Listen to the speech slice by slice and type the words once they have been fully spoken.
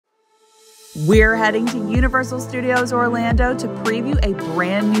We're heading to Universal Studios Orlando to preview a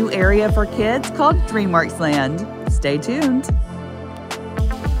brand new area for kids called DreamWorks Land. Stay tuned.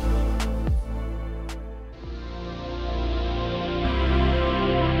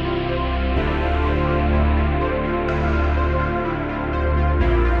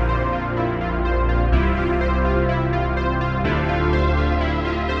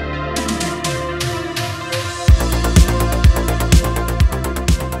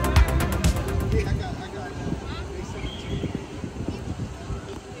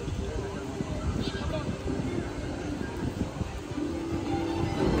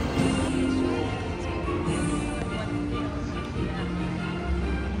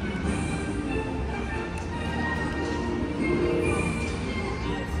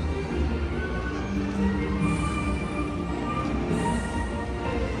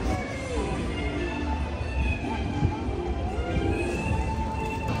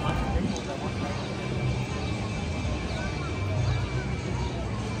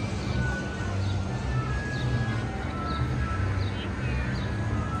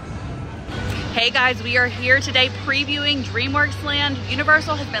 Hey guys, we are here today previewing DreamWorks Land.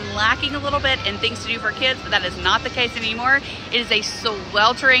 Universal has been lacking a little bit in things to do for kids, but that is not the case anymore. It is a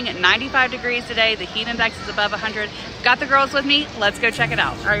sweltering 95 degrees today. The heat index is above 100. Got the girls with me. Let's go check it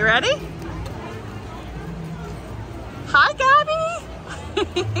out. Are you ready? Hi, Gabby.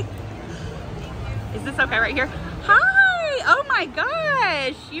 Is this okay right here? Hi. Oh my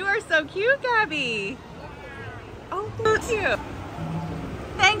gosh. You are so cute, Gabby. Oh, thank you.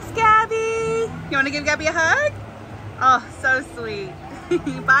 Thanks, Gabby. You want to give Gabby a hug? Oh, so sweet.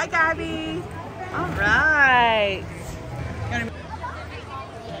 Bye, Gabby. All right.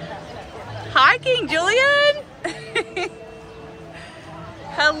 Hi, King Julian.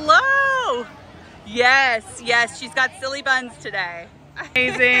 Hello. Yes, yes, she's got silly buns today.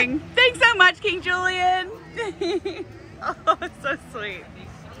 Amazing. Thanks so much, King Julian. Oh, so sweet.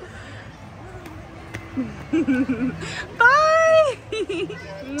 Bye.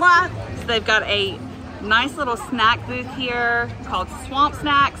 Mwah. So they've got a nice little snack booth here called Swamp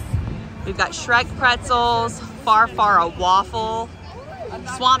Snacks. We've got Shrek pretzels, Far Far a waffle,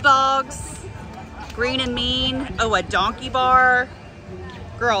 Swamp Dogs, Green and Mean, oh, a donkey bar.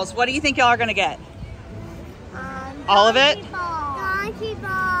 Girls, what do you think y'all are gonna get? All of it? Donkey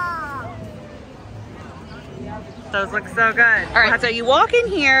ball. Those look so good. All right, so you walk in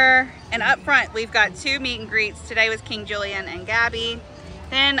here, and up front, we've got 2 meet and greets. Today with King Julian and Gabby.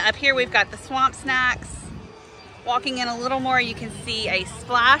 Then up here, we've got the Swamp Snacks. Walking in a little more, you can see a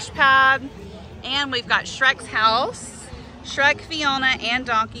splash pad. And we've got Shrek's house. Shrek, Fiona, and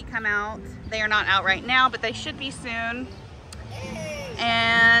Donkey come out. They are not out right now, but they should be soon.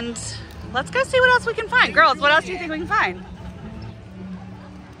 And let's go see what else we can find. Girls, what else do you think we can find?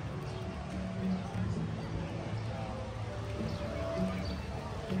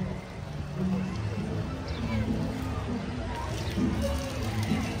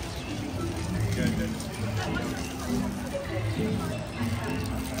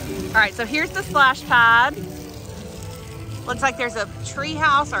 All right, so here's the splash pad. Looks like there's a tree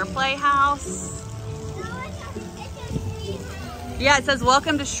house or a playhouse. Yeah, it says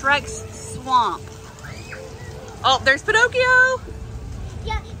welcome to Shrek's swamp. Oh, there's Pinocchio.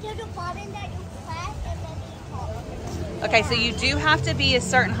 Yeah, there's a button that you press and then you hold. Okay, so you do have to be a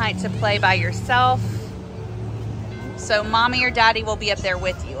certain height to play by yourself. So mommy or daddy will be up there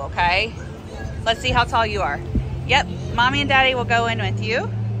with you, okay? Let's see how tall you are. Yep, mommy and daddy will go in with you.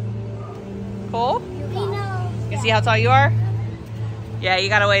 Cool? You see how tall you are? Yeah, you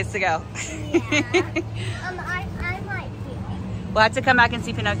got a ways to go. I might be. We'll have to come back and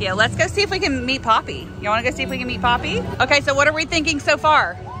see Pinocchio. Let's go see if we can meet Poppy. You want to go see if we can meet Poppy? Okay, so what are we thinking so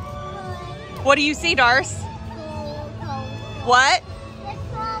far? What do you see, Darce? What?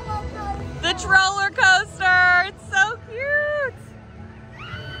 The Trollercoaster. It's so cute.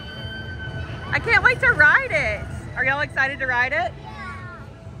 I can't wait to ride it. Are y'all excited to ride it?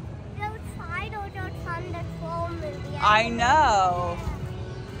 I know.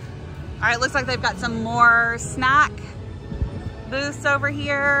 All right, looks like they've got some more snack booths over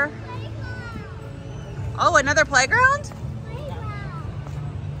here. Oh, another playground?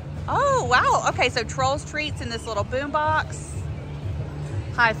 Oh, wow. Okay, so Trolls Treats in this little boombox.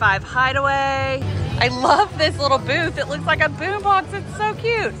 High Five Hideaway. I love this little booth. It looks like a boombox. It's so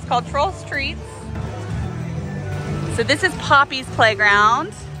cute. It's called Trolls Treats. So this is Poppy's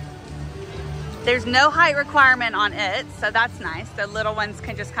playground. There's no height requirement on it, so that's nice. The little ones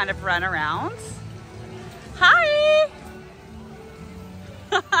can just kind of run around. Hi!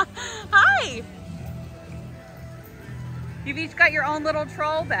 Hi! You've each got your own little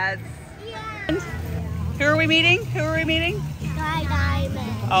troll beds. Yeah. Who are we meeting? Who are we meeting? Guy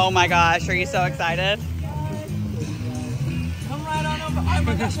Diamond. Oh my gosh, are you so excited? Come right on over. Oh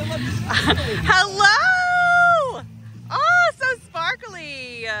my gosh, I love this. Hello! Oh, so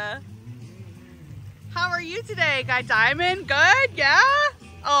sparkly. How are you today, Guy Diamond? Good, yeah?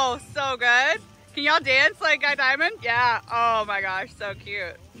 Oh, so good. Can y'all dance like Guy Diamond? Yeah. Oh my gosh, so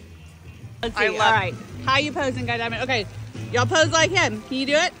cute. Let's see. All right. How you posing, Guy Diamond? Okay, y'all pose like him. Can you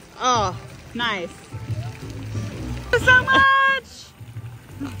do it? Oh, nice. Thank you so much.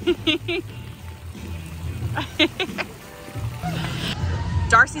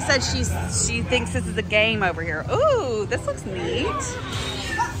 Darcy said she thinks this is a game over here. Ooh, this looks neat.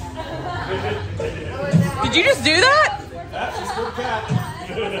 Did you just do that?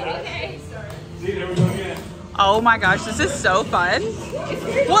 Oh my gosh, this is so fun.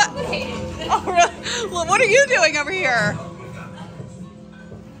 What? Oh, really? Well, what are you doing over here?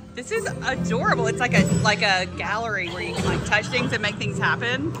 This is adorable. It's like a gallery where you can like touch things and make things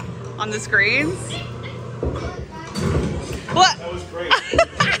happen on the screens. What? That was great.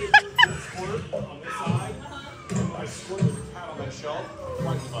 Squirt on this side. I squirted the cat on that shelf.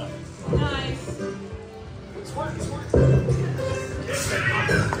 Right in the butt. Nice. Squirt, squirt. This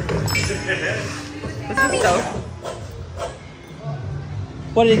is so.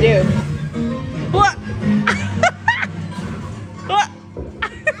 What did it do? What? What?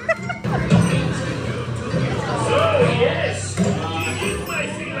 So yes.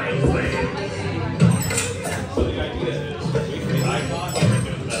 So the idea is we can be icon and we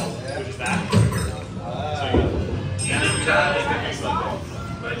can bell, which is that.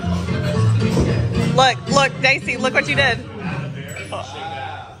 Look, Daisy, look what you did.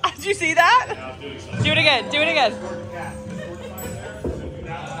 Did you see that? Do it again, do it again.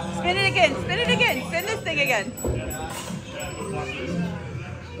 Spin it again, spin it again, spin this thing again.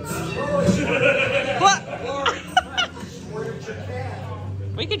 What?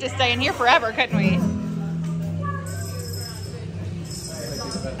 We could just stay in here forever, couldn't we?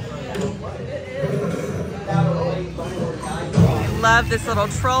 I love this little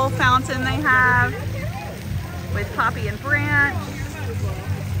troll fountain they have with Poppy and Branch.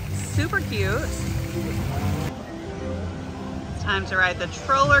 Super cute. It's time to ride the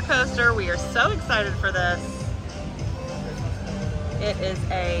Trollercoaster. We are so excited for this. It is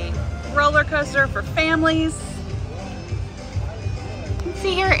a roller coaster for families. You can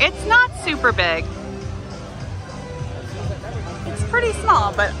see here, it's not super big. It's pretty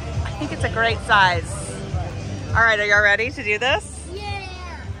small, but I think it's a great size. All right, are y'all ready to do this? Yeah.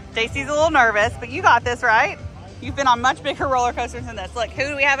 Stacy's a little nervous, but you got this, right? You've been on much bigger roller coasters than this. Look, who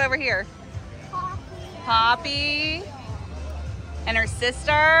do we have over here? Poppy and her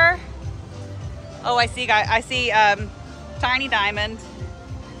sister. Oh, I see Tiny Diamond.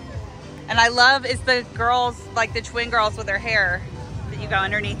 And I love is the girls, like the twin girls with their hair that you go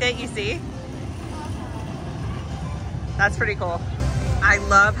underneath it, you see? That's pretty cool. I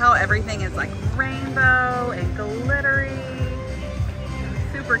love how everything is like rainbow and glittery.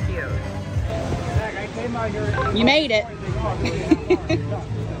 Super cute. You made it.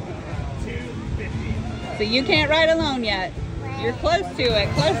 So you can't ride alone yet. You're close to it.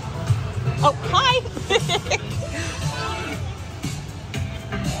 Close. Oh, hi.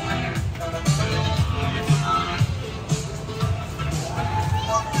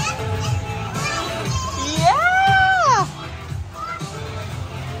 Yeah.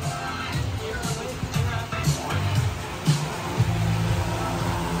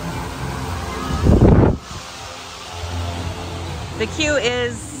 The queue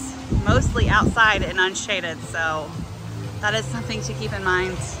is mostly outside and unshaded, so that is something to keep in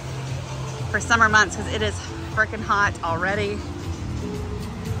mind for summer months because it is freaking hot already.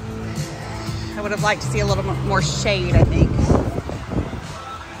 I would have liked to see a little more shade, I think.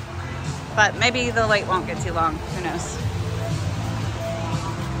 But maybe the wait won't get too long, who knows.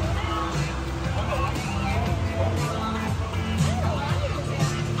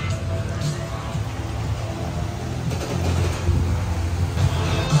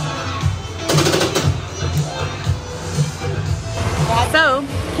 So,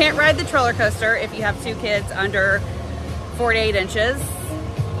 can't ride the roller coaster if you have 2 kids under 48 inches.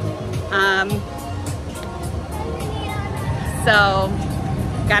 So,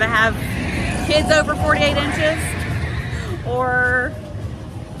 gotta have kids over 48 inches or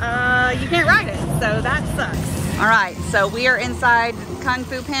you can't ride it. So that sucks. All right, so we are inside Kung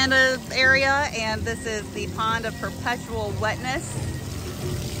Fu Panda area and this is the pond of perpetual wetness.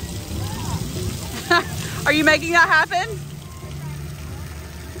 Are you making that happen?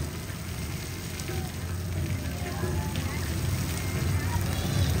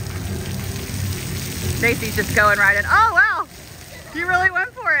 Stacy's just going right in. Oh, wow. You really went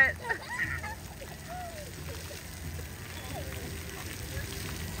for it.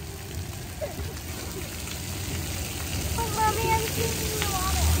 Oh, Mommy, I'm shooting the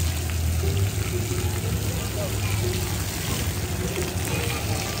water.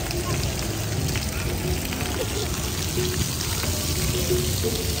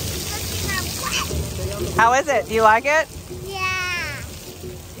 How is it? Do you like it? Yeah.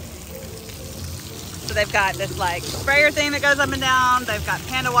 So they've got this like sprayer thing that goes up and down. They've got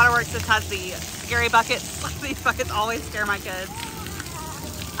Panda Waterworks that has the scary buckets. These buckets always scare my kids.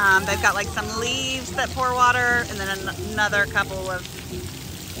 They've got like some leaves that pour water, and then another couple of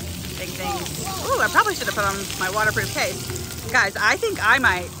big things. Ooh, I probably should have put on my waterproof case. Guys, I think I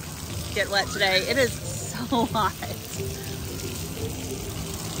might get wet today. It is so hot.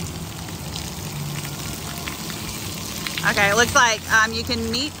 Okay, it looks like you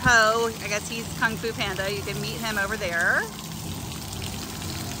can meet Poe. I guess he's Kung Fu Panda. You can meet him over there.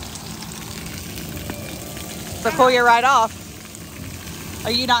 So pull your ride off.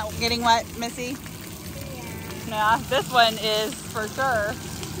 Are you not getting wet, Missy? Yeah. Yeah, this one is for sure.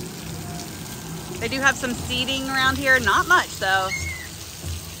 They do have some seating around here. Not much though.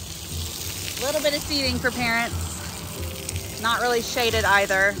 A little bit of seating for parents. Not really shaded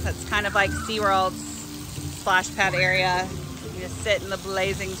either. That's kind of like SeaWorld's splash pad area. You just sit in the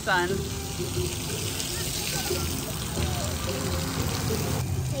blazing sun. Tasty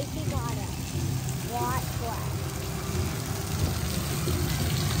water. What?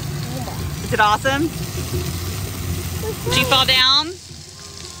 Is it awesome? Did you fall down?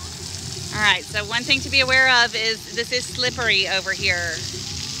 All right, so one thing to be aware of is this is slippery over here.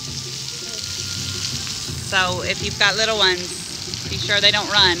 So if you've got little ones, be sure they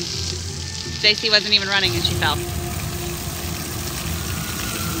don't run. Stacy wasn't even running and she fell.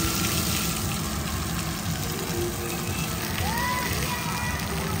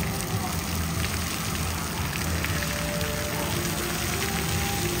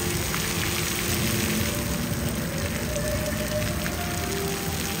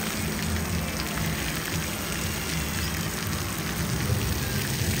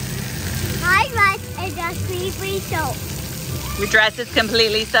 My dress is just completely soaked. Your dress is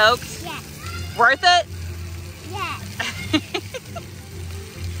completely soaked? Yes. Worth it? Yes.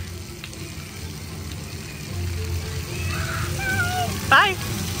 Bye.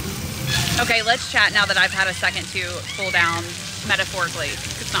 Okay, let's chat now that I've had a second to cool down metaphorically.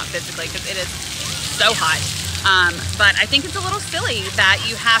 It's not physically because it is so hot. But I think it's a little silly that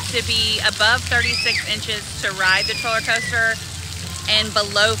you have to be above 36 inches to ride the roller coaster and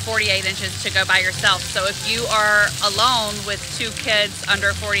below 48 inches to go by yourself. So if you are alone with two kids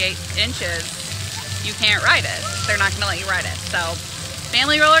under 48 inches, you can't ride it. They're not gonna let you ride it. So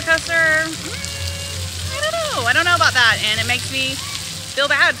family roller coaster, I don't know about that. And it makes me feel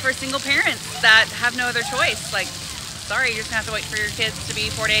bad for single parents that have no other choice. Like, sorry, you're just gonna have to wait for your kids to be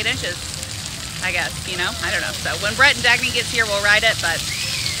 48 inches, I guess, you know? I don't know. So when Brett and Dagny gets here, we'll ride it, but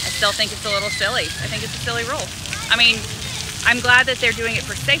I still think it's a little silly. I think it's a silly rule. I mean, I'm glad that they're doing it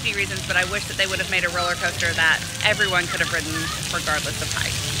for safety reasons, but I wish that they would have made a roller coaster that everyone could have ridden regardless of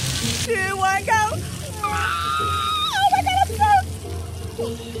height. 2, 1, go! Oh my God, I'm so...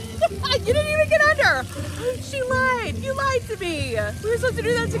 You didn't even get under! She lied! You lied to me! We were supposed to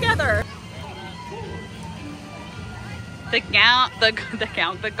do that together.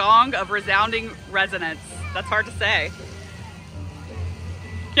 The gong of resounding resonance. That's hard to say.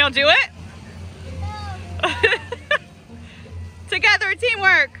 Y'all do it? Together,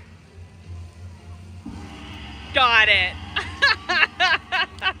 teamwork. Got it.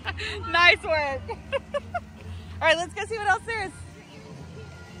 Nice work. All right, let's go see what else there is.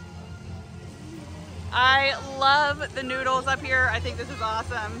 I love the noodles up here. I think this is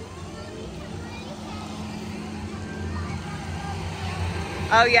awesome.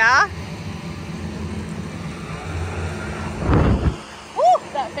 Oh yeah? Woo,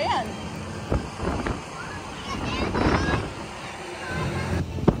 that fan.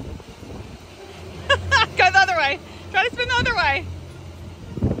 Go the other way. Try to spin the other way.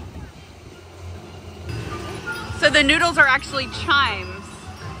 So the noodles are actually chimes,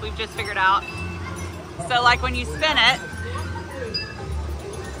 we've just figured out. So like when you spin it.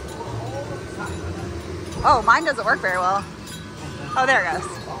 Oh, mine doesn't work very well. Oh, there it goes.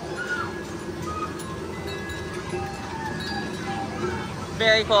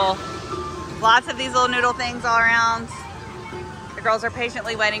 Very cool. Lots of these little noodle things all around. The girls are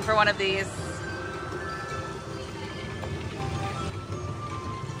patiently waiting for one of these.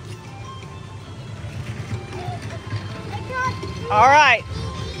 All right.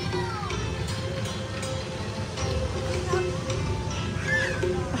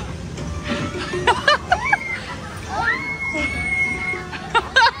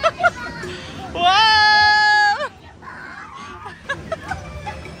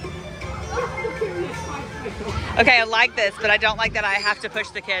 Okay, I like this, but I don't like that I have to push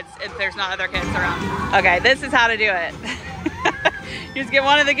the kids if there's not other kids around. Okay, this is how to do it. You just get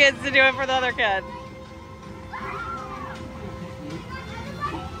one of the kids to do it for the other kid.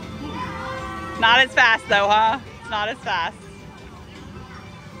 Not as fast though, huh? It's not as fast.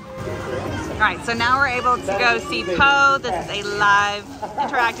 All right, so now we're able to go see Poe. This is a live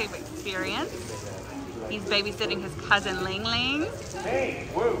interactive experience. He's babysitting his cousin Ling Ling.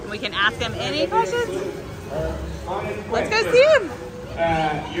 We can ask him any questions. Let's go see him.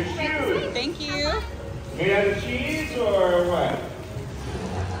 Your shoes. Thank you. Made out of cheese or what?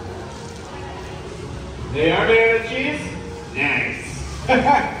 They are made out of cheese? Nice.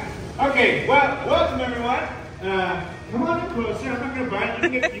 Okay, well, welcome everyone. Come on in closer. I'm not going to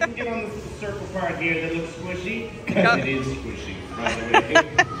bite. You can get on this circle part here that looks squishy. Because it is squishy, by the way.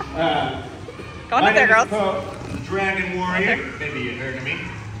 Go on up there, girls. Poe, the Dragon Warrior. Maybe you heard of me.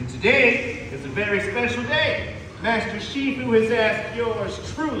 And today is a very special day. Master Shifu has asked yours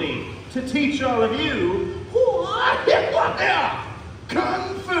truly to teach all of you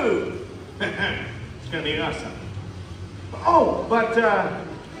Kung Fu. It's going to be awesome. Oh, but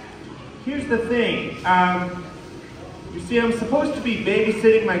here's the thing. You see, I'm supposed to be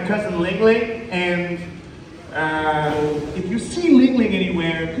babysitting my cousin Ling Ling, and if you see Ling Ling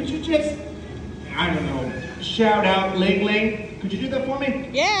anywhere, could you just, I don't know, shout out Ling Ling? Could you do that for me?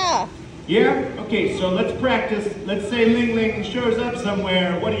 Yeah. Yeah? Okay, so let's practice. Let's say Ling Ling shows up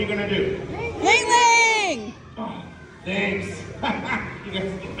somewhere. What are you gonna do? Ling Ling! Oh, thanks. You guys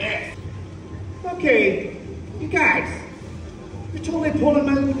are the best. Okay, you guys, you're totally pulling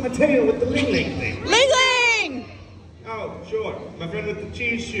my tail with the Ling Ling thing. Ling Ling! Oh, sure. My friend with the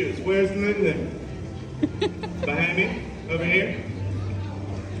cheese shoes. Where's Ling Ling? Behind me? Over here?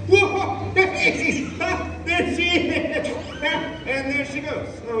 Whoa! Hey! There she is! And there she goes.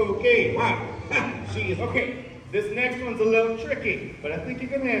 Okay, wow. She is. Okay, this next one's a little tricky, but I think you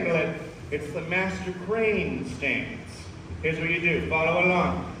can handle it. It's the Master Crane stance. Here's what you do. Follow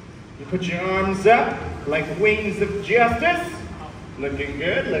along. You put your arms up like wings of justice. Looking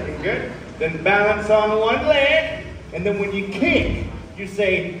good, looking good. Then balance on one leg. And then when you kick, you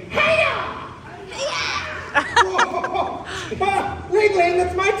say, "Hiya!" Whoa! Ling Ling,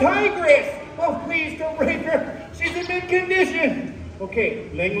 that's my tigress! Oh, please don't rape her. She's in mid condition. Okay,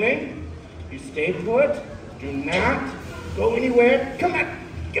 Ling Ling, you stay put. Do not go anywhere. Come on.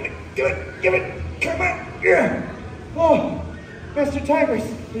 Give it, give it, give it. Come on. Yeah. Oh, Master Tigress,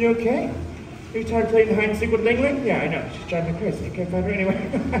 are you okay? Are you tired of playing hide and seek with Ling Ling? Yeah, I know. She's driving me crazy. I can't find her anywhere.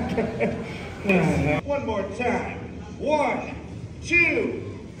 One more time. 1, 2,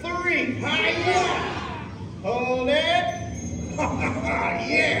 3. Hiya! Hold it.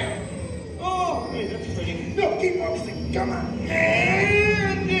 Yeah. Oh, hey, that's pretty. No, keep focusing. Come on.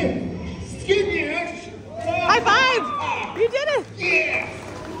 And skip you. High five! You did it! Yeah.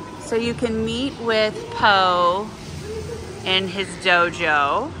 So you can meet with Poe in his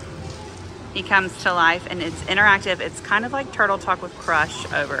dojo. He comes to life and it's interactive. It's kind of like Turtle Talk with Crush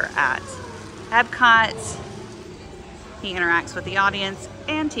over at Epcot. He interacts with the audience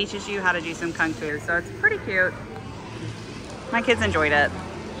and teaches you how to do some Kung Fu. So it's pretty cute. My kids enjoyed it.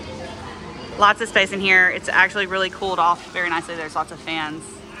 Lots of space in here. It's actually really cooled off very nicely. There's lots of fans.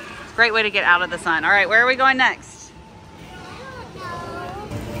 Great way to get out of the sun. All right, where are we going next?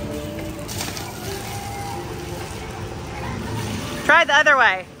 Try the other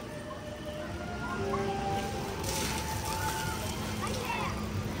way.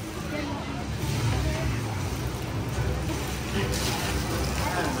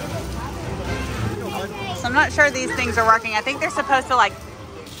 So I'm not sure these things are working. I think they're supposed to like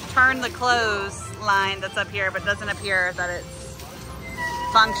turn the clothesline that's up here, but it doesn't appear that it's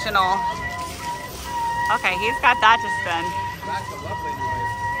functional. Okay, he's got that to spin. That's a lovely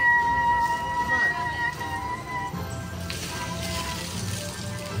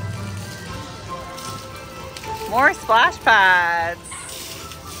noise. More splash pads.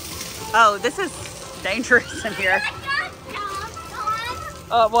 Oh, this is dangerous in here.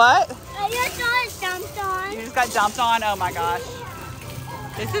 What? You just got dumped on? Oh my gosh.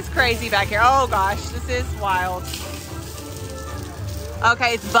 This is crazy back here. Oh gosh, this is wild.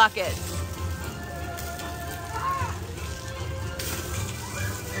 Okay, it's buckets.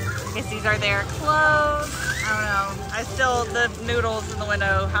 I guess these are their clothes. I don't know. The noodles in the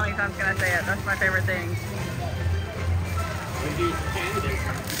window. How many times can I say it? That's my favorite thing.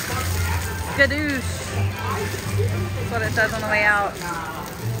 Gadoosh. That's what it says on the way out.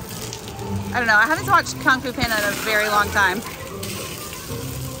 I don't know. I haven't watched Kung Fu Panda in a very long time.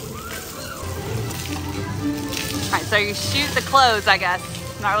 All right, so you shoot the clothes, I guess.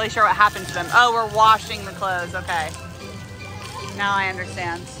 Not really sure what happened to them. Oh, we're washing the clothes. Okay. Now I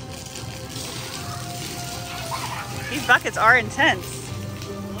understand. These buckets are intense.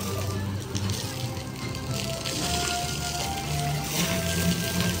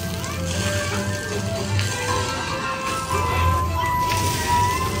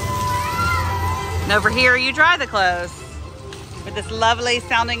 And over here, you dry the clothes with this lovely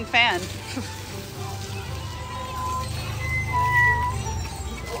sounding fan.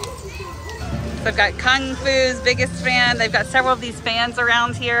 They've got Kung Fu's biggest fan. They've got several of these fans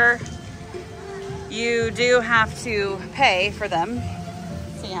around here. You do have to pay for them.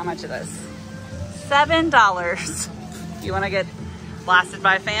 Let's see how much it is. $7. You want to get blasted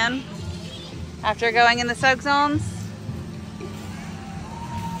by a fan after going in the soak zones?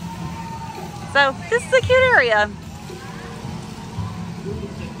 So this is a cute area.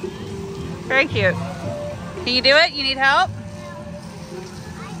 Very cute. Can you do it? You need help?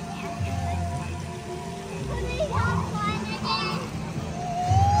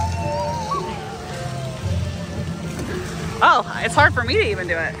 Oh, it's hard for me to even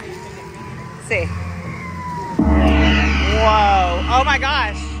do it. Let's see. Whoa. Oh my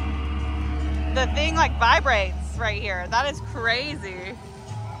gosh. The thing like vibrates right here. That is crazy.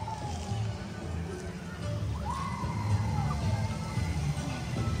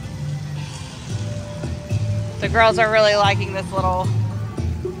 The girls are really liking this little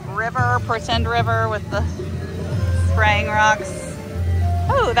river, pretend river with the spraying rocks.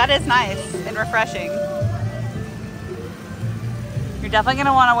 Oh, that is nice and refreshing. You're definitely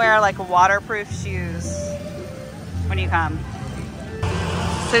gonna wanna wear like waterproof shoes when you come.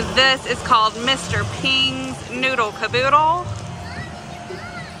 So this is called Mr. Ping's Noodle Caboodle.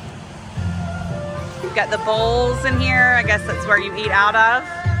 You've got the bowls in here. I guess that's where you eat out of.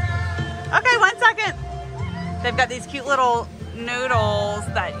 Okay, 1 second. They've got these cute little noodles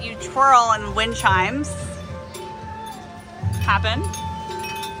that you twirl and wind chimes happen.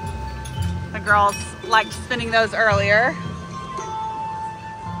 The girls liked spinning those earlier.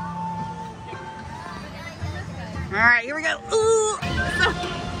 All right, here we go. Ooh.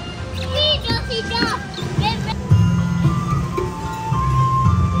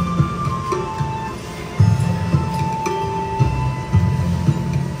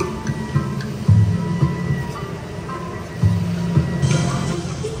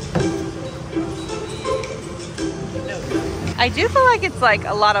 I do feel like it's like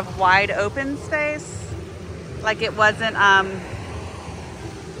a lot of wide open space. Like it wasn't, I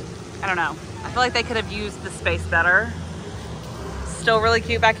don't know. I feel like they could have used the space better. Still really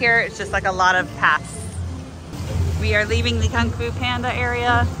cute back here. It's just like a lot of paths. We are leaving the Kung Fu Panda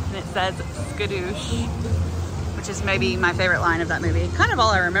area and it says skadoosh, which is maybe my favorite line of that movie. Kind of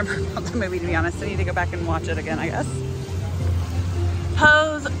all I remember about the movie, to be honest. I need to go back and watch it again, I guess.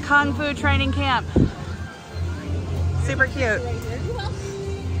 Poe's Kung Fu Training Camp. Super cute.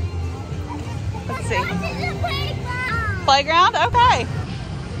 Let's see. Playground? Okay.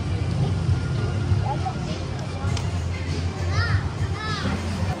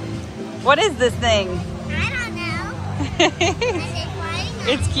 What is this thing? I don't know.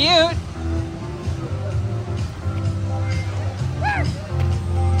 It's cute.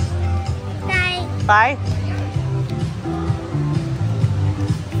 Bye. Bye.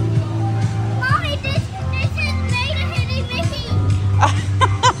 Mommy, this is made of Hidden Mickey.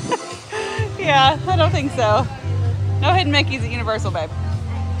 Yeah, I don't think so. No hidden Mickeys at Universal, babe.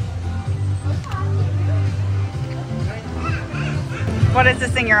 What is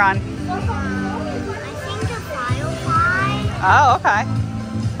this thing you're on? I think the firefly. Oh, okay.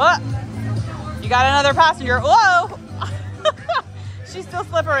 Oh, you got another passenger. Whoa! She's still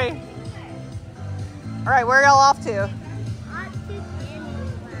slippery. All right, where are y'all off to?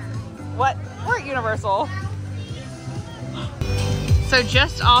 What? We're at Universal. So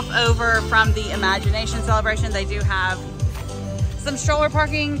just off over from the Imagination Celebration, they do have some stroller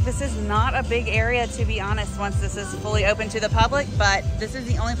parking. This is not a big area, to be honest, once this is fully open to the public, but this is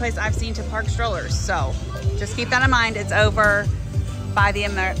the only place I've seen to park strollers. So just keep that in mind. It's over by the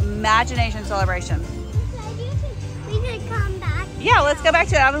Imagination Celebration. We could come back. Yeah, let's go back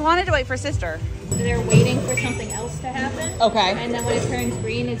to it. I wanted to wait for sister. They're waiting for something else to happen. Okay. And then when it turns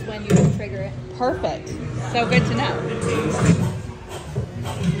green is when you trigger it. Perfect. So good to know.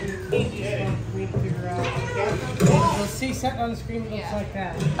 You'll see something on the screen that looks like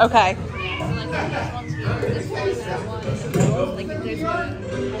that. Okay. So like this one's here, this one's that one. Like if there's one,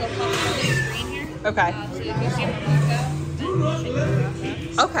 they'll pop up on the screen here. Okay. So if you see the logo, then you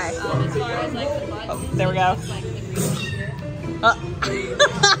should go. Okay. As far as like the button, Oh, there we go. it's like the green one here.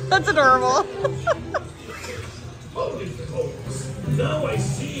 That's adorable. Now I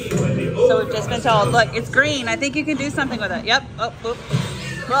see when the So we've just been told, look, it's green. I think you can do something with it. Yep. Oh, oop.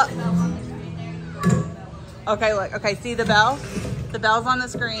 Look. Okay, look. Okay, see the bell? The bell's on the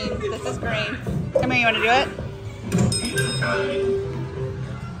screen. This is green. Come here, you want to do it?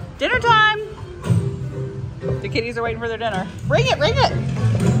 Dinner time. The kitties are waiting for their dinner. Ring it, ring it.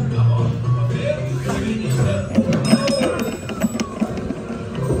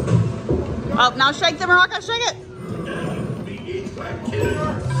 Oh, now shake the maraca, shake it.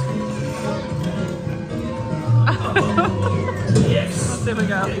 Yes. Let's see if we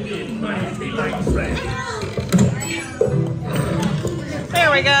go. There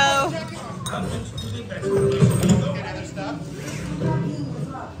we go.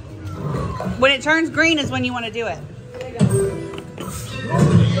 When it turns green is when you want to do it.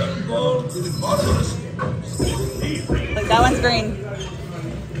 Look, that one's green.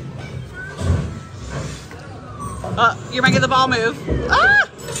 Oh, you're making the ball move. Ah!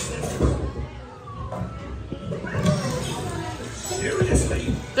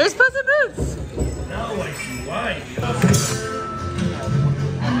 Seriously? There's Puss in Boots. Now I see why.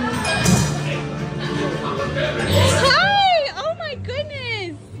 Hi! Oh my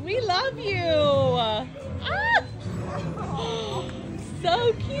goodness! We love you! Ah!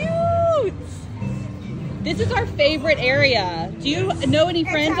 So cute! This is our favorite area. Do you know any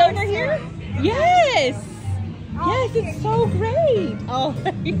friends over here? Yes! Yes, it's so great! Oh,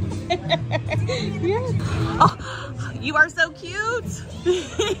 yes. Oh, you are so cute!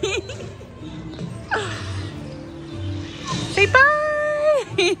 Say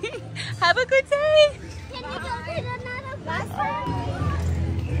bye! Have a good day! Can you go to another bus stop?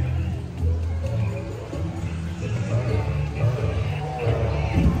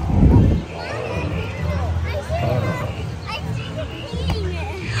 I see the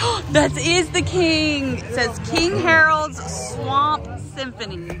king. That is the king. It says King Harold's Swamp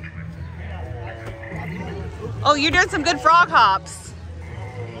Symphony. Oh, you're doing some good frog hops.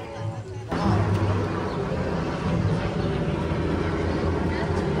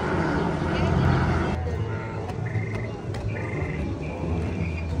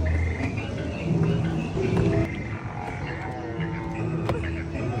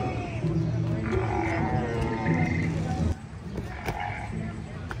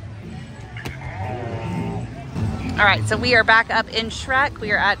 All right, so we are back up in Shrek.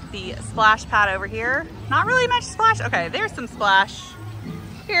 We are at the splash pad over here. Not really much splash. Okay, there's some splash.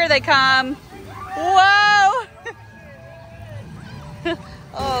 Here they come. Whoa!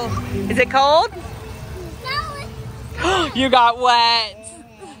 Oh, is it cold? No, You got wet.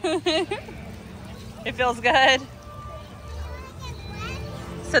 It feels good.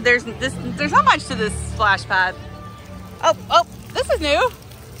 So there's not much to this splash pad. Oh, this is new.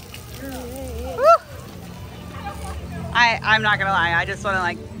 Woo. I'm not gonna lie, I just wanna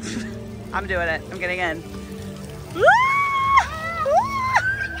like, I'm doing it, I'm getting in.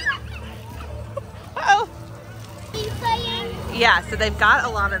 Uh-oh. Yeah, so they've got a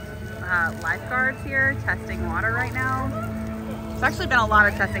lot of lifeguards here testing water right now. There's actually been a lot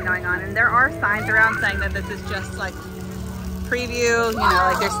of testing going on, and there are signs around saying that this is just like preview, you know,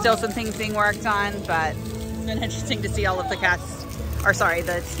 like there's still some things being worked on, but it's been interesting to see all of the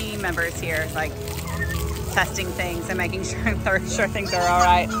the team members here, like testing things and making sure things are all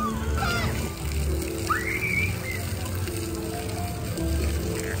right.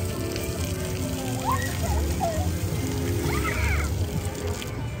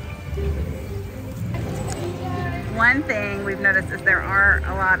 One thing we've noticed is there are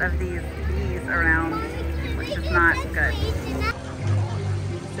a lot of these bees around, which is not good.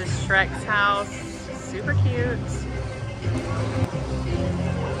 This is Shrek's house, super cute.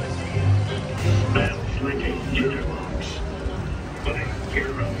 But a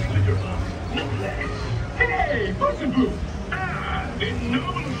hero's litter box, no less. Hey, Possible! The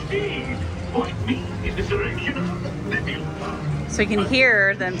noble steed! Point me in the direction of the new park. So you can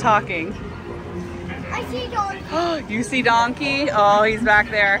hear them talking. I see Donkey. You see Donkey? Oh, he's back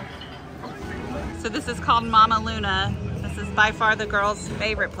there. So this is called Mama Luna. This is by far the girls'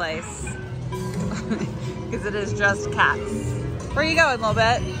 favorite place. Because it is just cats. Where are you going, little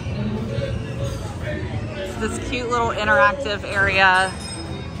bit? It's this cute little interactive area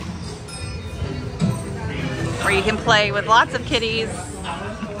where you can play with lots of kitties.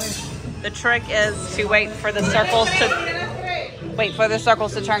 The trick is to wait for the circles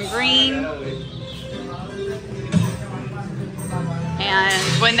to turn green.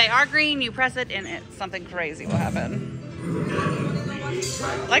 And when they are green, you press it and something crazy will happen.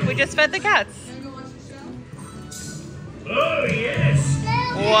 Like we just fed the cats. Oh, yes!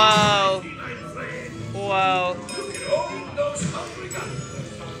 Whoa. Whoa.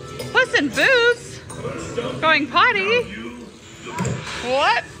 Puss in Boots? Going potty?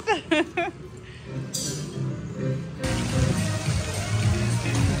 What?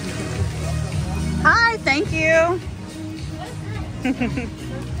 Hi, thank you.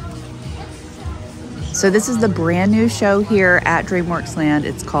 So this is the brand new show here at DreamWorks Land.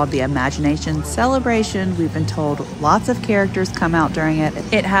 It's called the Imagination Celebration. We've been told lots of characters come out during it.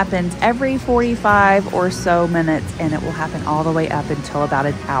 It happens every 45 or so minutes, and it will happen all the way up until about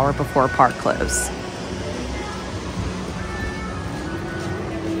an hour before park close.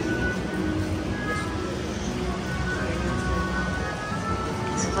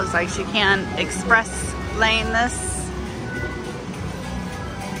 It looks like she can express lane this.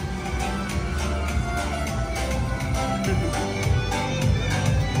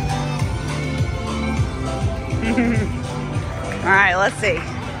 All right, let's see.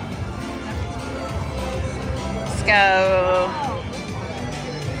 Let's go.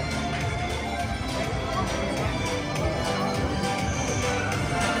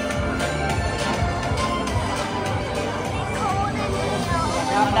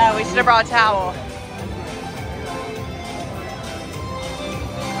 Oh no, we should have brought a towel.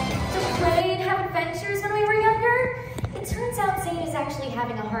 To play and have adventures when we were younger? It turns out Zane is actually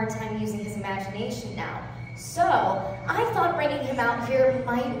having a hard time using his imagination now. So, I thought bringing him out here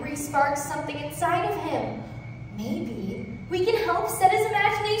might re-spark something inside of him. Maybe we can help set his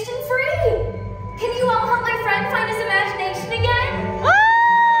imagination free. Can you all help my friend find his imagination again? Woo!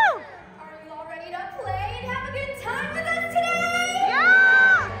 Are you all ready to play and have a good time with us today?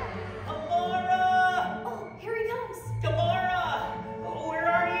 Yeah! Amara! Oh, here he comes. Amara! Where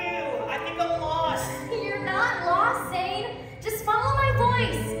are you? I think I'm lost. You're not lost, Zane. Just follow my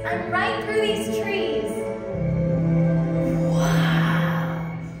voice. I'm right through these trees.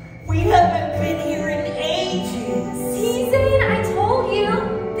 Wow! We haven't been here in ages. See, Zane, I told you.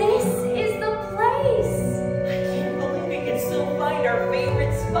 This is the place. I can't believe we can still find our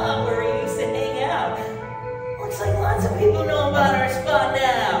favorite spot where we used to hang out. Looks like lots of people know about our spot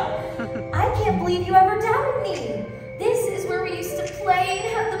now. I can't believe you ever doubted me. This is where we used to play and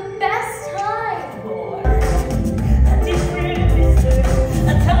have the best time. Boy, a different wizard,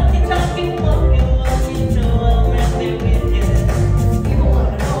 a talkie, walkie, so I'll mess it with you. People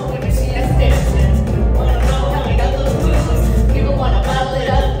wanna know when you see us dancing. Wanna know how we got those moves. People wanna bottle it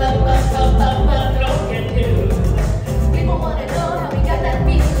up, no can do. People want to know how we got that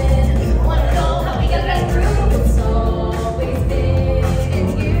feeling. People want to know how we got that groove. It's always been in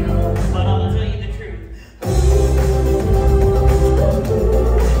you. But I'll tell you the truth.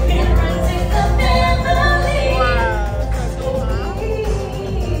 It runs in the family. It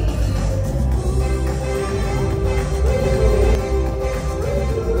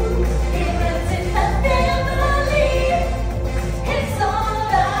runs in the family. It's all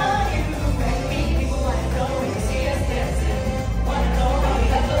about you and me. People want to know when you see us dancing. Want to know how we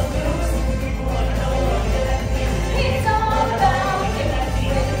got those moves. People want to know how we got that feeling. It's all about you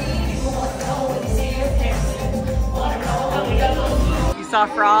and me. People want to know when you see us dancing. Want to know how we got those moves. You saw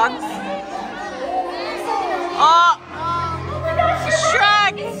frogs? Oh! Oh my gosh, you're Shrek!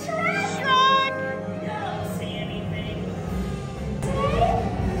 right. It's Shrek. Shrek! I don't see anything.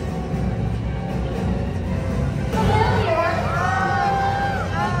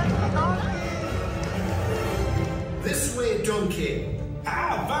 This way, donkey.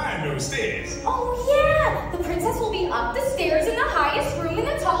 I'll find those stairs. Oh yeah! The princess will be up the stairs in the highest room in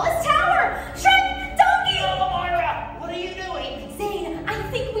the tallest tower! Shrek! Donkey! Amara, what are you doing? Zane, I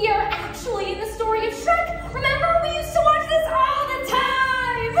think we are actually in the story of Shrek! Remember, we used to watch this all the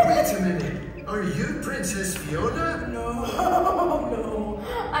time! Wait a minute. Are you Princess Fiona? No, no.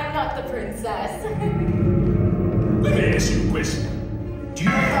 I'm not the princess. Let me ask you a question. Do you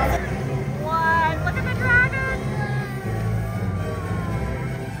know how... What? Look at the dragon!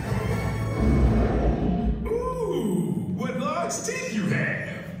 Ooh, what large teeth you have.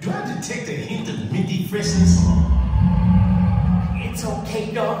 Do I detect a hint of minty freshness? It's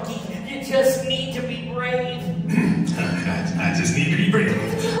okay, donkey. You just need to be brave. I just need to be brave.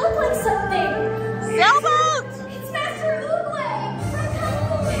 You look like something. Sailboat! It's Master Oogway from Kung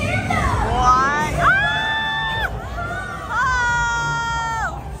Fu Panda! What? Ah!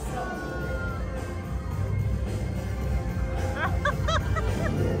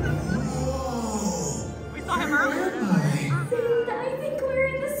 Oh! We saw him earlier. Zane, I think we're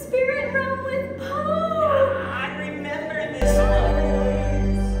in the spirit realm with Poe! I remember this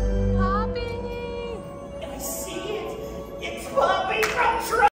one. Poppy! I see it. It's Poppy from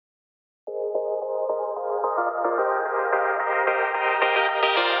Shrek.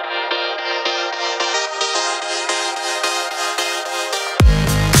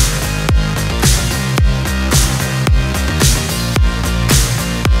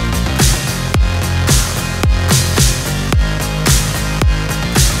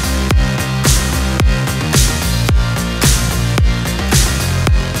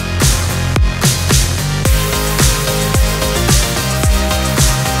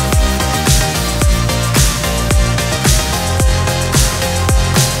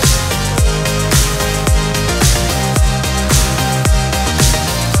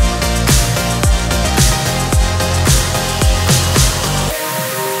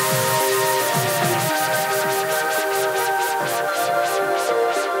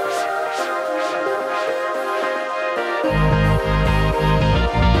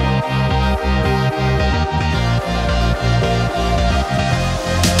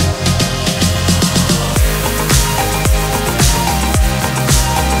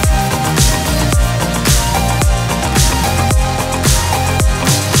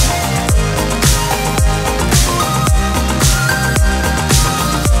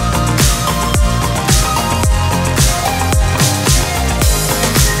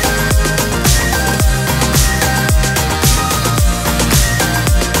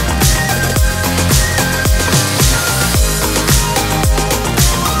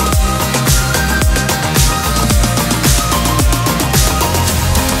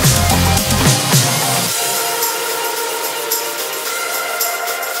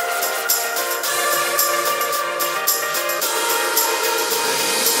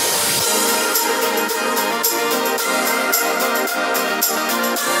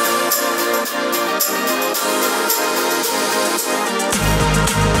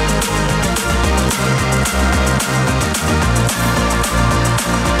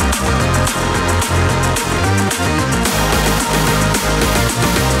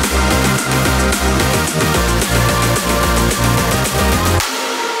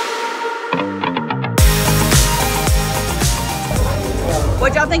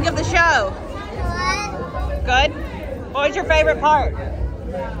 y'all think of the show? Good? What was your favorite part?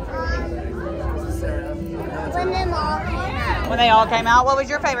 When them all came out. When they all came out? What was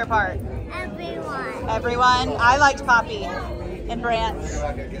your favorite part? Everyone. Everyone? I liked Poppy and Branch.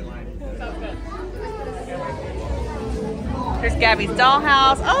 There's Gabby's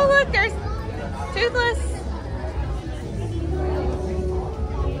dollhouse. Oh, look, there's Toothless.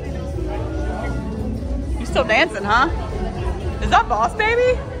 You still dancing, huh? Is that Boss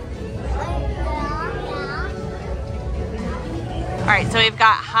Baby? All right, so we've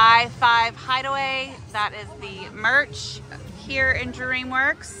got High Five Hideaway. That is the merch here in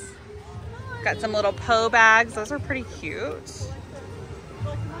DreamWorks. Got some little Poe bags. Those are pretty cute.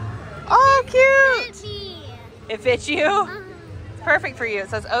 Oh, cute. It fits you? It's perfect for you. It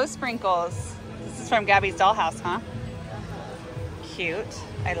says, oh, sprinkles. This is from Gabby's dollhouse, huh? Cute.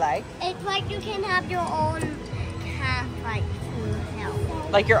 I like. It's like you can have your own cat, like,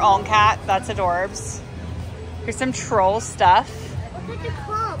 like your own cat. That's adorbs. Here's some troll stuff. Look at the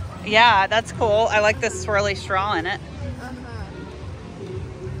club. Yeah, that's cool. I like this swirly straw in it.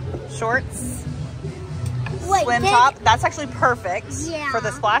 Shorts. Wait, swim top. That's actually perfect yeah. for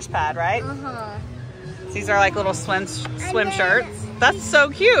the splash pad, right? These are like little swim shirts. That's so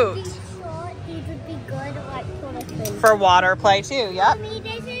cute. These would be good, like, for water play too. Yep. Mommy,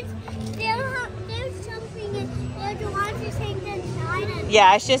 there's something there's a lot of things inside of it.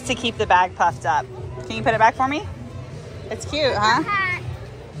 Yeah, it's just to keep the bag puffed up. Can you put it back for me? It's cute, huh?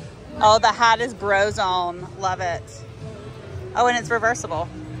 Oh, the hat is Brozone. Love it. Oh, and it's reversible.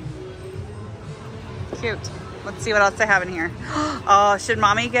 Cute. Let's see what else they have in here. Oh, should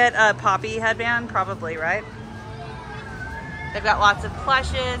mommy get a Poppy headband? Probably, right? They've got lots of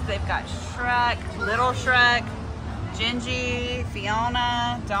plushes. They've got Shrek, Little Shrek, Gingy,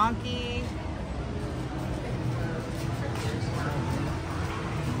 Fiona, Donkey.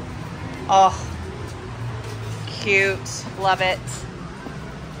 Oh, cute. Love it.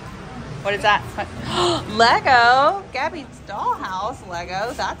 What is that? Lego. Gabby's dollhouse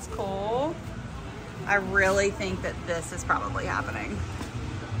Lego. That's cool. I really think that this is probably happening.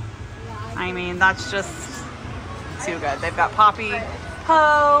 I mean, that's just too good. They've got Poppy,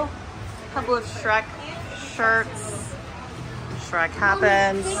 Poe, a couple of Shrek shirts. Shrek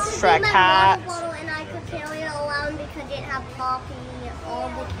happens. Shrek hat. And I could carry it around because it had Poppy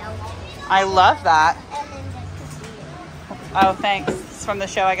on the couch. I love that. And then just to see it. Oh, thanks. It's from the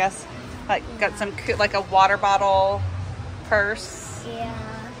show, I guess. Like, got some, like a water bottle purse. Yeah.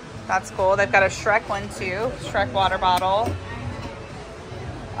 That's cool. They've got a Shrek one too. Shrek water bottle.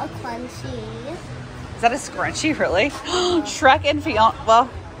 A scrunchie. Is that a scrunchie, really? Shrek and Fiona. Well,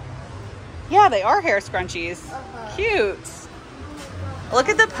 yeah, they are hair scrunchies. Cute. Look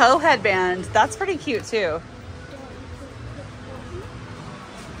at the Poe headband. That's pretty cute too.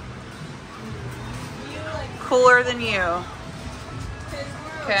 Cooler than you.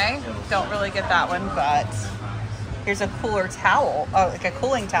 Okay, don't really get that one, but here's a cooler towel. Oh, like a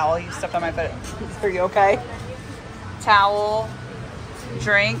cooling towel. You stepped on my foot. Are you okay? Towel,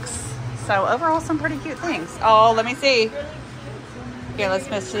 drinks. So overall, some pretty cute things. Oh, let me see. Here, let's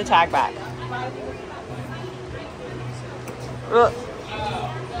move to the tag back. Ugh.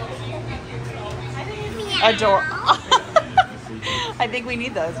 Adore. I think we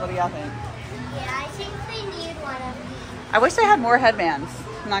need those. What do y'all think? Yeah, I think they need one of these. I wish they had more headbands.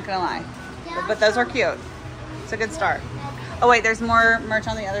 I'm not gonna lie, but those are cute. It's a good start. Oh wait, there's more merch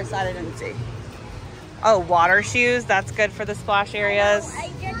on the other side I didn't see. Oh, water shoes. That's good for the splash areas.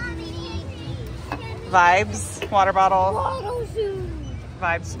 I just need Vibes, water bottle. water shoes.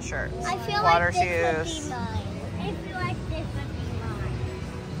 Vibes shirts. I feel water like this would shoes. be mine. I feel like this would be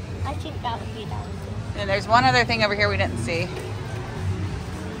mine. I think that would be that one. And there's one other thing over here we didn't see.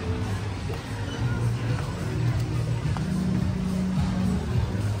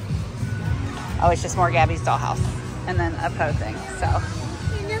 Oh, it's just more Gabby's dollhouse. And then a Poe thing, so.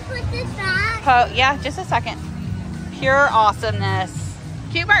 Can you put this back? Poe, yeah, just a second. Pure awesomeness.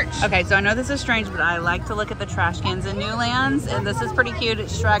 Cute merch. Okay, so I know this is strange, but I like to look at the trash cans in Newlands, and this is pretty cute.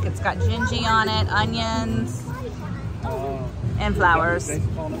 It's Shrek. It's got Gingy on it, onions, and flowers. They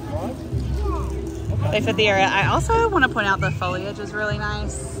fit the area. I also want to point out the foliage is really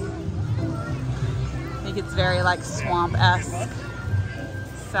nice. I think it's very like swamp-esque.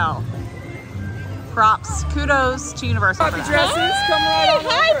 So, props, kudos to Universal. Poppy dresses, come right on over.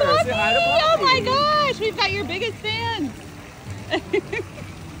 Hi, Poppy. Say hi to Poppy. Oh my gosh, we've got your biggest fans.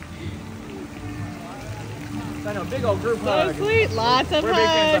 I know, big old group So hug. sweet, lots of We're big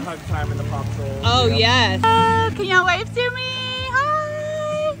fans of hugs. hug time in the pop troll. Oh Yep. yes. Can y'all wave to me?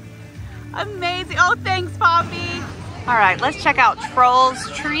 Hi. Amazing. Oh, thanks, Poppy. All All right, let's check out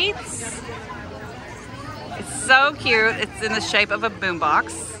Trolls Treats. It's so cute. It's in the shape of a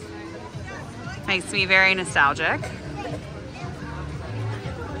boombox. Makes me very nostalgic.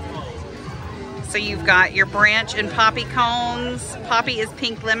 So you've got your branch and poppy cones. Poppy is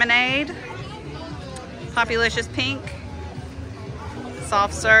pink lemonade. Poppylicious pink.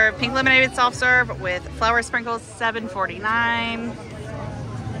 Soft serve, pink lemonade soft serve with flour sprinkles, $7.49.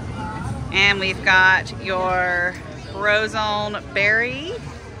 And we've got your Brozone berry.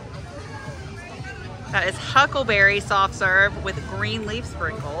 That is huckleberry soft serve with green leaf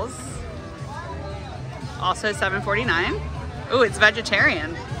sprinkles. Also $7.49. Ooh, it's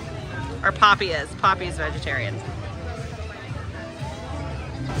vegetarian. Or Poppy is. Poppy is vegetarian.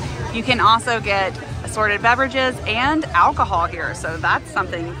 You can also get assorted beverages and alcohol here, so that's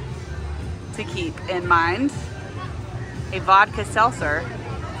something to keep in mind. A vodka seltzer.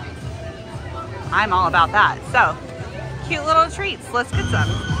 I'm all about that. So, cute little treats. Let's get some.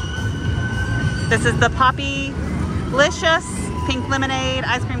 This is the Poppylicious pink lemonade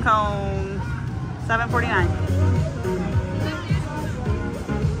ice cream cone. $7.49.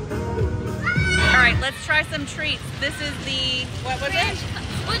 All right, let's try some treats. This is the, what was it?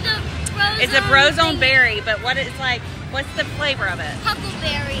 With the Brozone. It's a Brozone berry, but what it's like, what's the flavor of it?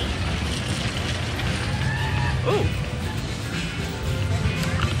 Huckleberry. Ooh.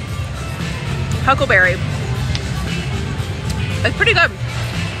 Huckleberry. It's pretty good.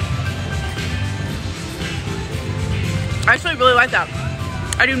 I actually really like that.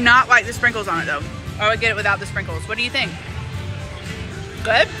 I do not like the sprinkles on it though. I would get it without the sprinkles. What do you think?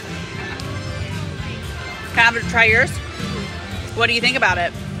 Good? Can I try yours? What do you think about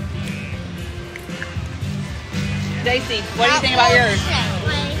it? Daisy, what do you think about yours?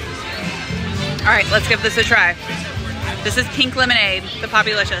 All right, let's give this a try. This is pink lemonade, the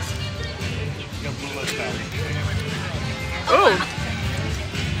Poppylicious. Ooh.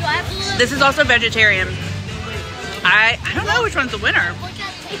 This is also vegetarian. I don't know which one's the winner.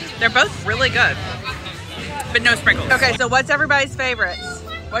 They're both really good, but no sprinkles. Okay, so what's everybody's favorites?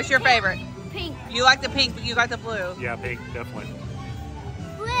 What's your favorite? Pink. You like the pink, but you got the blue. Yeah, pink, definitely.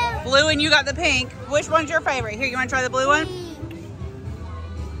 Blue and you got the pink. Which one's your favorite? Here, you want to try the blue one?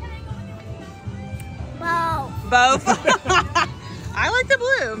 Both. I like the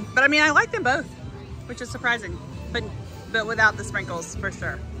blue, but I mean, I like them both, which is surprising, but without the sprinkles, for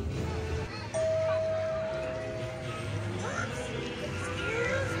sure.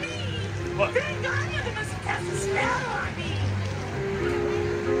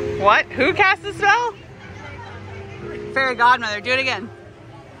 What? Who cast the spell? Fairy godmother. Do it again.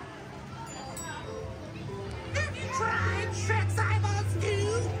 Have you tried Shrek's eyeball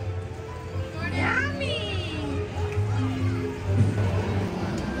stew? Yummy.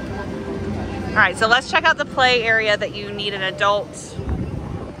 All right, so let's check out the play area that you need an adult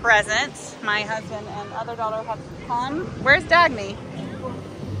present. My husband and other daughter have come. Where's Dagny?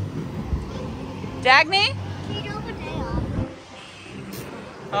 Dagny?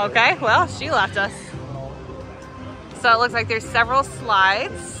 Okay, well, she left us. So it looks like there's several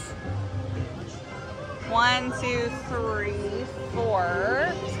slides. 1, 2, 3,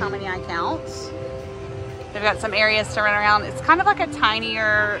 4 is how many I count. They've got some areas to run around. It's kind of like a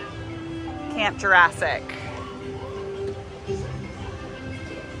tinier Camp Jurassic.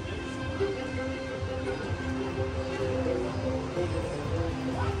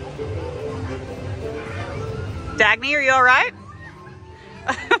 Dagny, are you all right?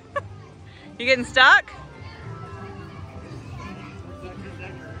 You getting stuck?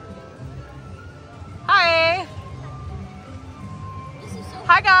 Hi.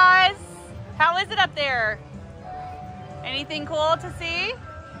 Hi guys. How is it up there? Anything cool to see?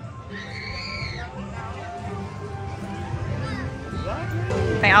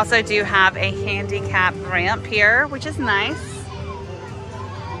 They also do have a handicap ramp here, which is nice.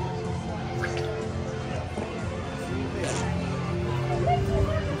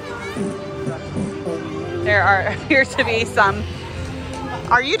 There appears to be some.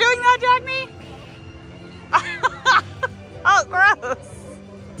 Are you doing that, Dagny? Oh, gross.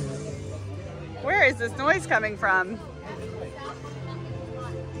 Where is this noise coming from?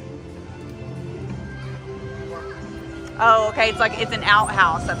 Oh, okay, it's an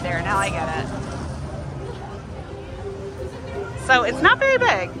outhouse up there. Now I get it. So it's not very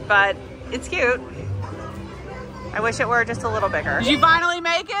big, but it's cute. I wish it were just a little bigger. Did you finally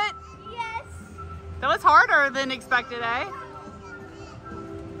make it? Yes. That was harder than expected, eh?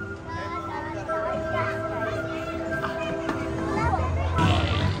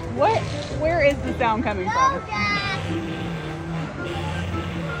 Where is the sound coming from?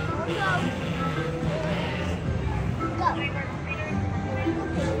 Go.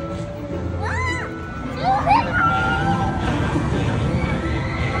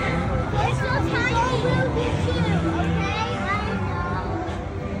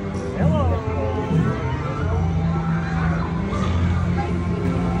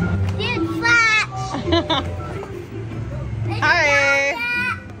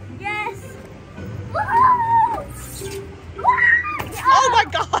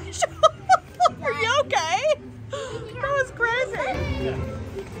 gosh. Are you okay? That was crazy.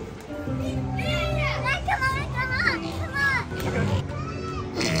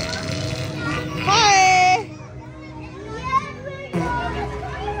 Hi.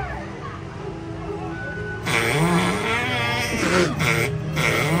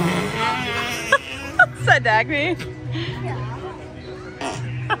 Said Dagny.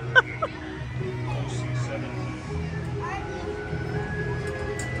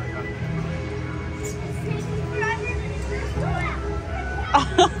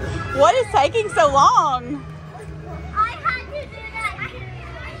 What is taking so long? I had to do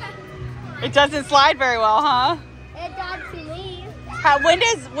that. It doesn't slide very well, huh? It does to me.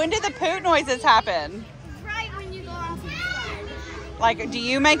 When do the poot noises happen? Right when you go off the slide. Like, do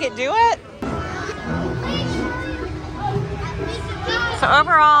you make it do it? So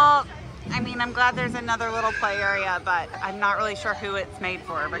overall, I mean, I'm glad there's another little play area, but I'm not really sure who it's made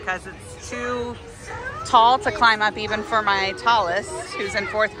for because it's too tall to climb up even for my tallest, who's in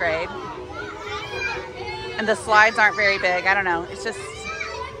 4th grade. And the slides aren't very big. I don't know. It's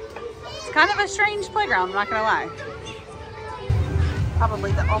kind of a strange playground, I'm not gonna lie.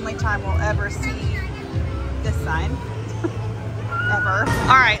 Probably the only time we'll ever see this sign. Ever.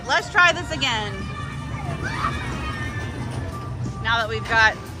 All right, let's try this again. Now that we've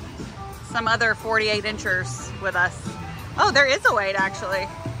got some other 48 inchers with us. Oh, there is a wait actually.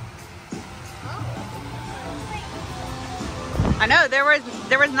 I know there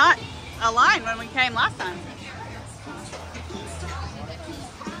was not a line when we came last time.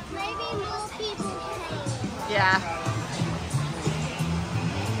 Maybe more people came. Yeah.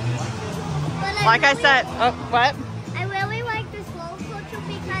 But Like I said, oh, what? I really like this roller coaster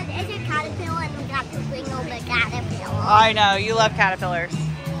because it's a caterpillar and we got to bring over the caterpillar. I know, you love caterpillars.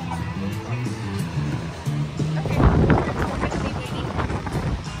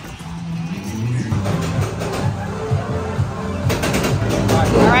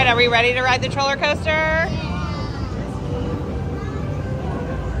 All right, are we ready to ride the roller coaster?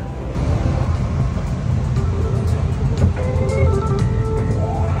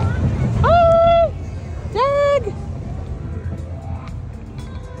 Oh, Doug!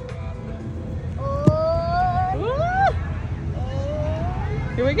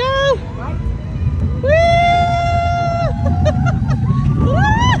 Here we go! Woo!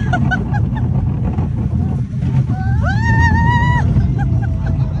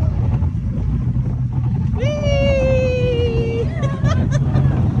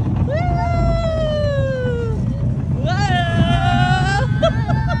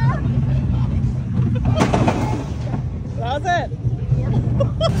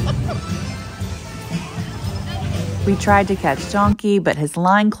 We tried to catch Donkey, but his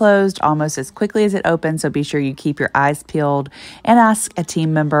line closed almost as quickly as it opened, so be sure you keep your eyes peeled and ask a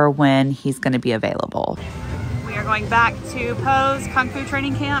team member when he's going to be available. We are going back to Poe's Kung Fu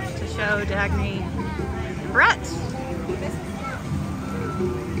training camp to show Dagny and Brett.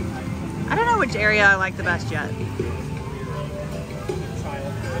 I don't know which area I like the best yet.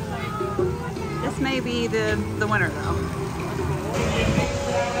 This may be the winner though.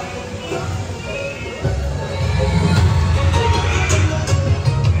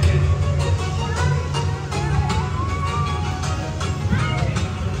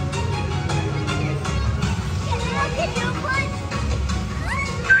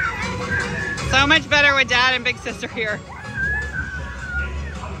 So much better with Dad and Big Sister here.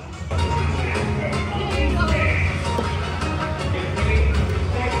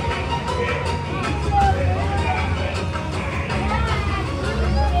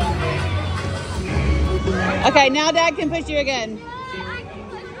 Okay, now Dad can push you again.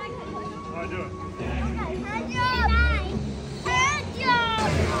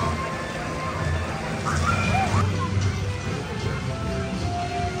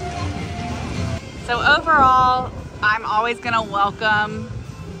 So overall, I'm always gonna welcome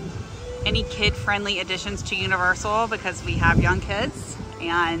any kid-friendly additions to Universal because we have young kids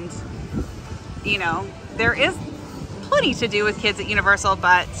and, you know, there is plenty to do with kids at Universal,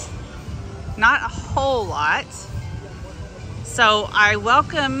 but not a whole lot. So I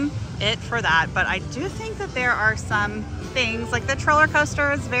welcome it for that, but I do think that there are some things, like the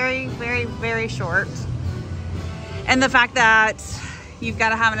Trollercoaster is very, very, very short. And the fact that you've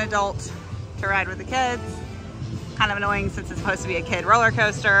got to have an adult to ride with the kids, kind of annoying since it's supposed to be a kid roller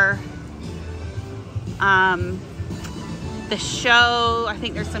coaster. The show, I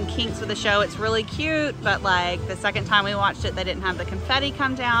think there's some kinks with the show. It's really cute, but like the second time we watched it, they didn't have the confetti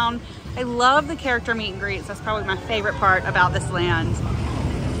come down. I love the character meet and greets. That's probably my favorite part about this land.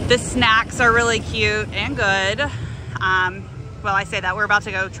 The snacks are really cute and good. well, I say that we're about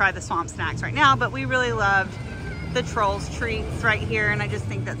to go try the swamp snacks right now, but we really loved the Trolls treats right here, and I just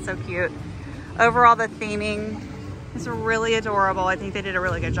think that's so cute. Overall, the theming is really adorable. I think they did a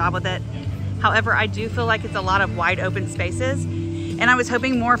really good job with it. However, I do feel like it's a lot of wide open spaces, and I was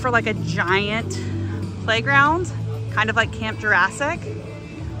hoping more for like a giant playground, kind of like Camp Jurassic.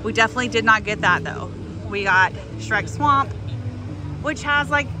 We definitely did not get that though. We got Shrek Swamp, which has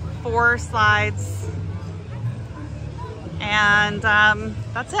like 4 slides, and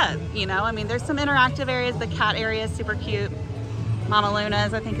that's it. You know, I mean, there's some interactive areas. The cat area is super cute. Mama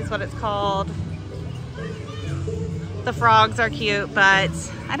Luna's, I think is what it's called. The frogs are cute, but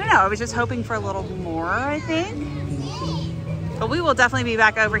I don't know. I was just hoping for a little more, I think. But we will definitely be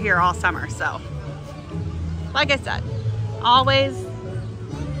back over here all summer. So, like I said, always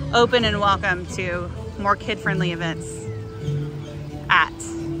open and welcome to more kid-friendly events at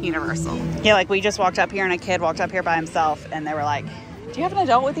Universal. Yeah, like we just walked up here and a kid walked up here by himself and they were like, do you have an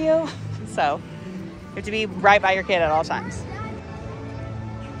adult with you? So you have to be right by your kid at all times.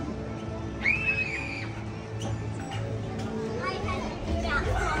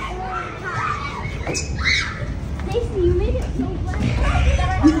 Mason, you made it so wet.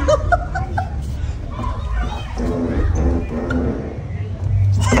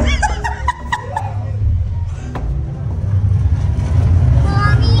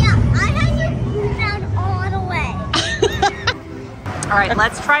 All right,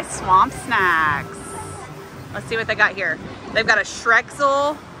 let's try swamp snacks. Let's see what they got here. They've got a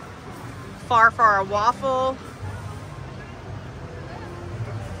Shrekzel, Far waffle,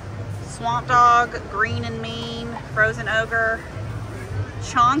 Swamp Dog, Green and Mean, Frozen Ogre,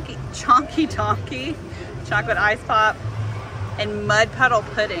 Chonky Donkey, Chocolate Ice Pop, and Mud Puddle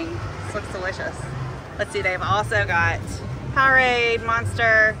Pudding. This looks delicious. Let's see, they've also got Powerade,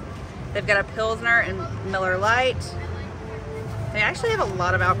 Monster. They've got a Pilsner and Miller Lite. They actually have a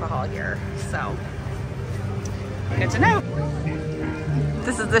lot of alcohol here, so good to know.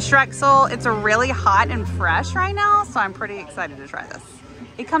 This is the Shrekzel. It's really hot and fresh right now, so I'm pretty excited to try this.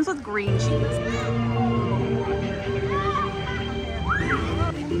 It comes with green cheese. This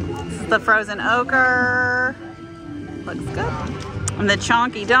is the Frozen Ogre. Looks good. And the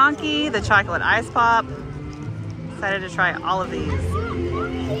Chonky Donkey, the Chocolate Ice Pop. Excited to try all of these.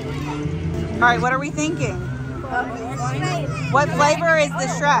 All right, what are we thinking? What flavor is the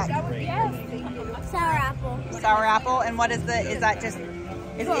Shrek? Sour apple. Sour apple, and what is that just,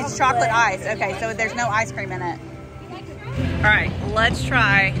 it's chocolate ice. Okay, so there's no ice cream in it. All right, let's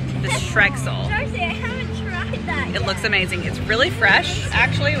try the Shrekzel. Darcy, I haven't tried that yet. It looks amazing. It's really fresh.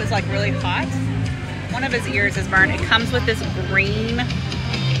 Actually, it was like really hot. One of his ears is burned. It comes with this green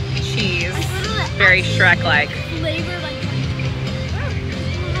cheese. Very Shrek-like. Flavor like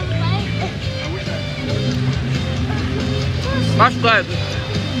That's good.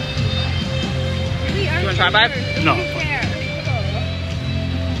 You want to try a bite? No.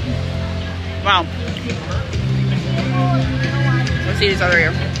 Wow. Let's see these other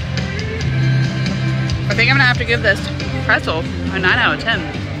here. I think I'm gonna have to give this pretzel a 9 out of 10.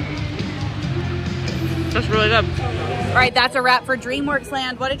 That's really good. All right, that's a wrap for DreamWorks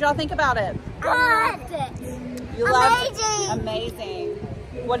Land. What did y'all think about it? good. You loved it? Amazing.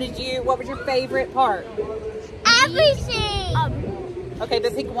 What was your favorite part? Everything. Okay,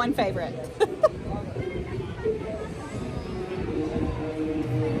 but pick one favorite.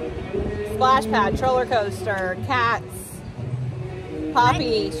 Splash pad, Trollercoaster, cats,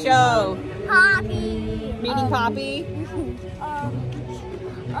 Poppy, show. Poppy. Meeting Poppy.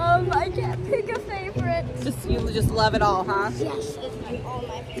 I can't pick a favorite. You just love it all, huh? Yes, it's all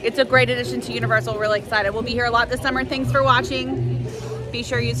my favorite. It's a great addition to Universal. Really excited. We'll be here a lot this summer. Thanks for watching. Be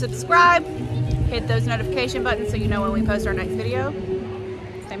sure you subscribe. Hit those notification buttons so you know when we post our next video.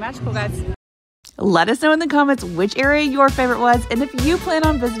 Stay magical, guys. Let us know in the comments which area your favorite was and if you plan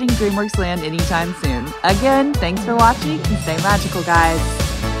on visiting DreamWorks Land anytime soon. Again, thanks for watching and stay magical, guys.